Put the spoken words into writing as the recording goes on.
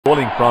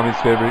bowling from his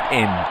favourite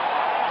end.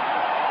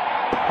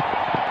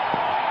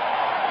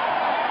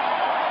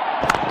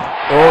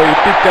 Oh, he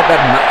picked up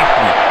that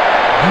nicely.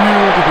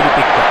 Beautifully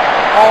picked up.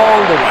 All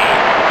the way.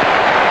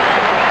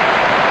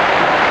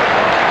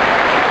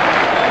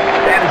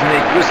 That is an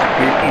aggressive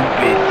field in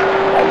play.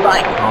 I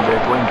like how they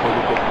are going for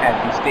wicket at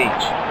this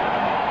stage.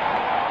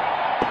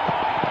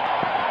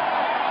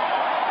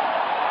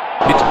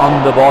 Hit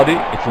on the body.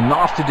 It's a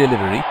nasty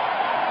delivery.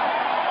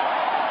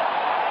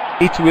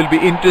 It will be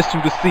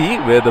interesting to see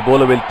where the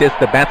bowler will test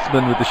the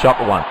batsman with the short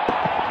one.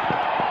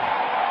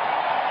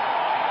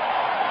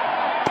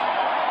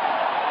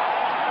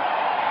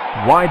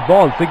 Wide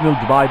ball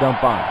signalled by the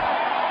umpire.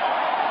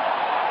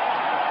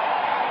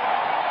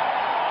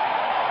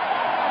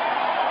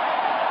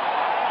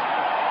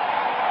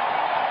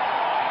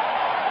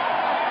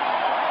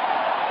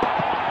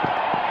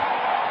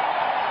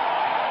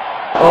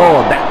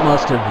 Oh, that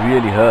must have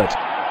really hurt.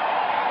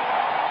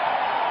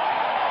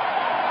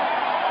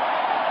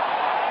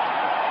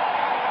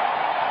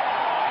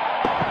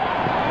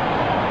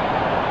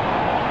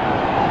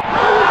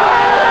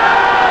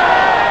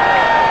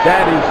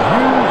 That is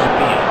huge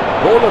beat.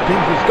 Bowler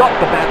thinks he's got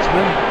the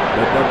batsman,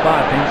 but the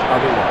umpire thinks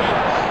otherwise.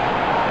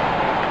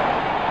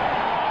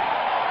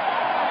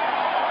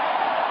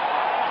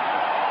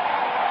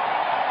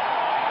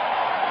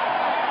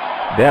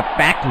 They're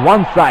packed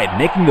one side,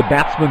 making the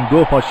batsman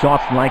go for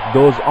shots like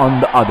those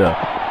on the other.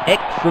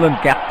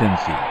 Excellent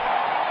captaincy.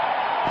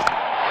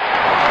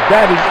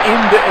 That is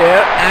in the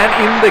air and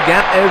in the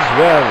gap as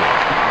well.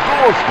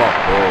 Goes for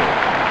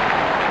four.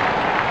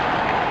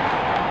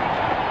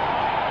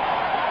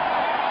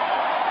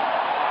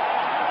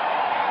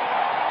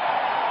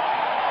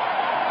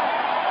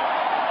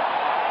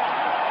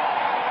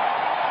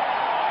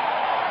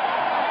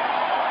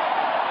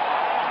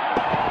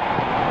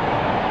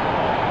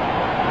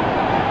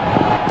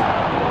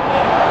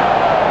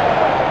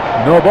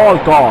 No ball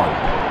called.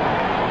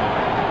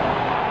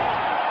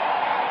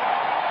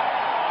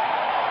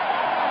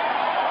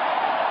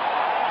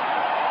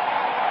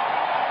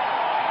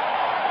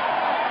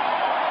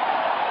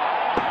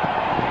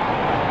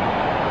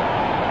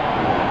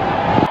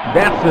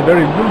 That's a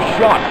very loose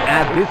shot,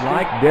 and this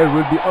like there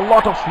will be a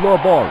lot of slow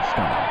balls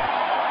coming.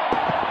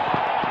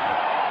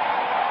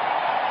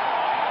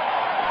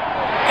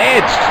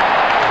 Edged,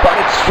 but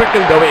it's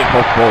trickled away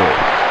for four.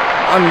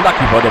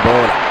 Unlucky for the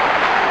bowler.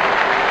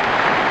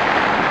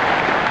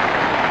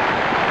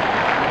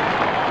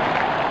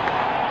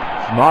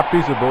 Smart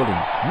piece of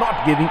bowling,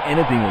 not giving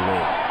anything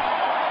away.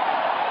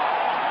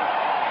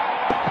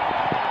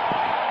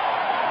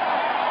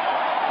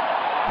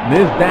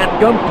 Missed that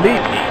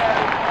completely.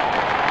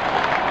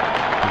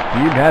 The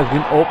field has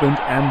been opened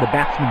and the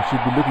batsman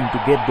should be looking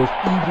to get those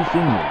easy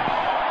singles.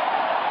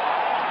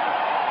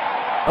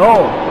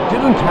 Oh,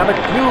 didn't have a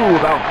clue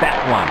about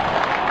that one.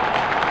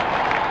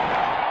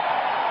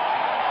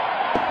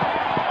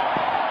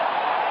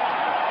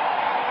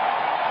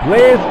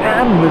 Plays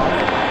and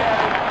misses.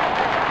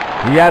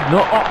 He had no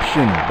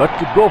option but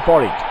to go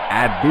for it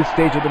at this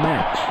stage of the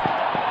match.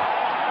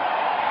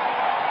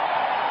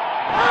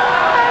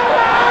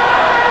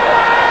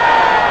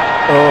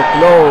 Oh,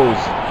 close.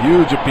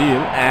 Huge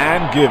appeal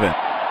and given.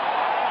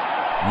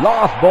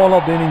 Last ball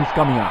of the innings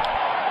coming up.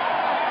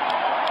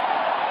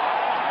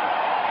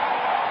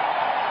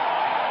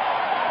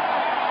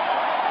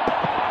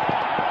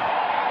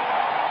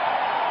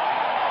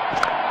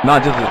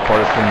 Not just for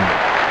a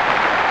single.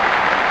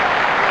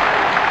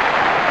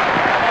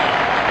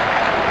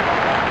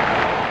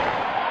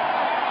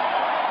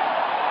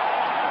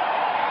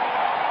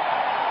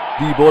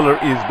 The bowler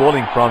is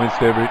bowling from his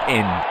favourite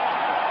end.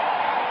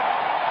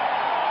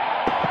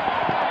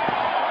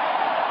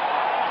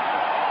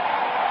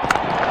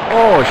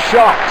 Oh,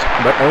 shot,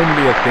 but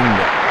only a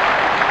single.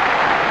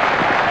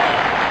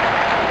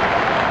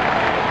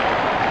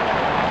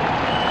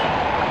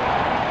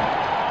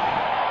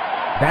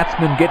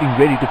 Batsman getting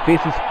ready to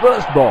face his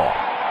first ball.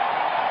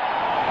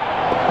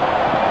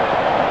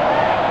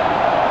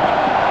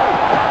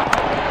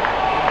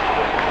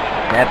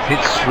 That's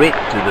hit straight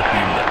to the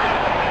fielder.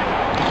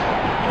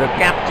 The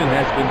captain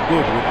has been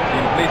good with the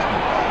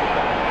replacements.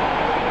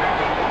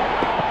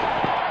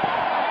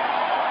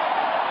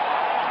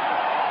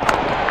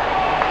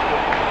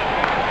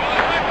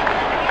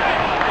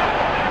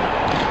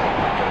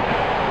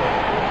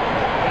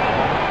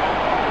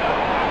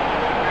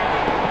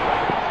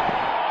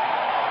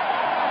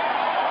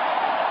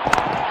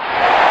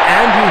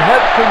 And he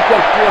helps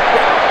himself to a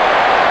six.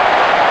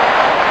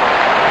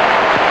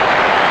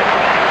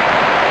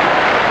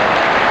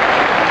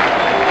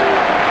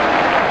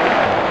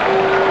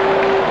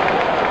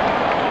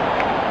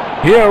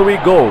 Here we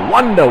go.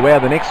 Wonder where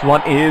the next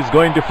one is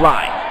going to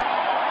fly.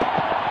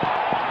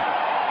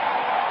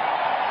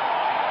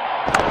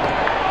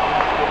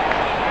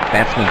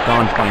 Batsman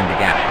can't find the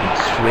gap.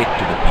 It's straight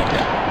to the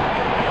fielder.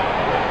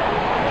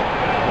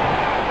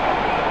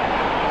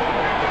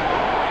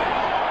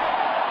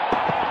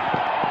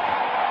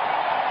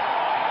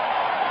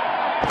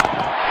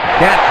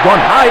 That's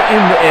gone high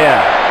in the air.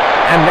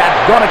 and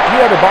that's gonna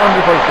clear the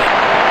boundary for 6.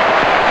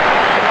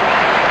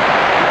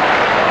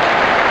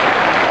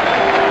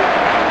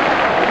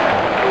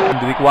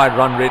 The required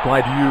run rate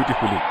quite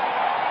beautifully.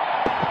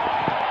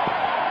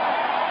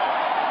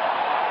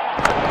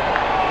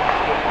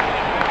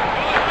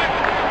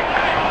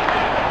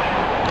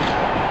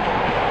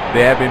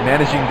 They have been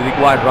managing the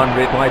required run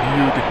rate quite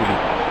beautifully.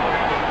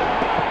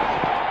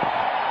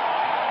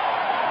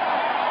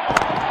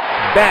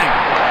 Bang!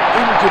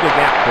 Into the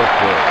gap for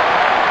 4.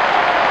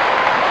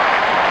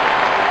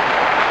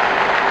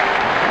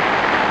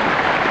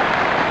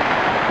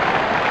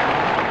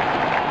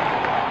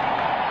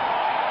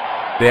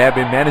 They have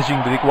been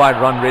managing the required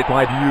run rate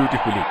quite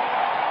beautifully.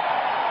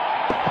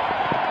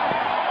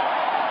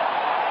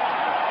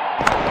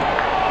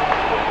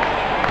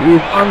 He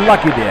is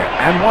unlucky there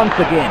and once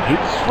again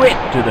hits straight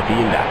to the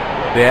fielder.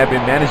 They have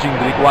been managing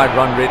the required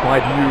run rate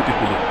quite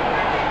beautifully.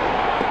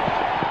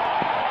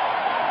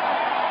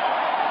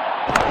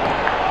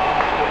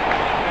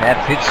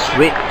 That's hit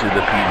straight to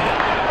the fielder.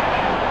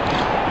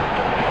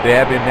 They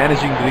have been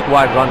managing the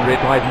required run rate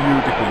quite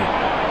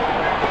beautifully.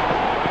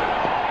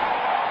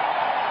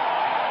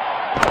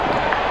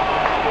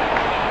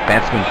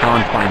 Batsman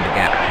can't find the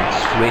gap,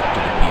 hits straight to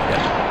the fielder.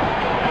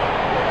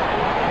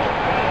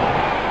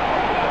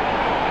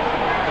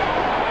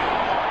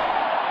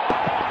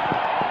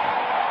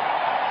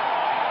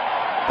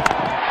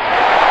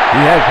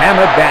 He has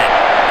hammered that,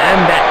 and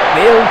that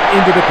sails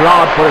into the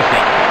crowd for a 6.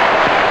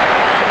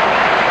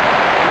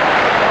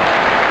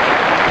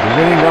 The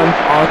winning runs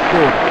are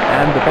scored,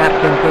 and the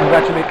batsmen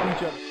congratulate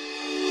each other.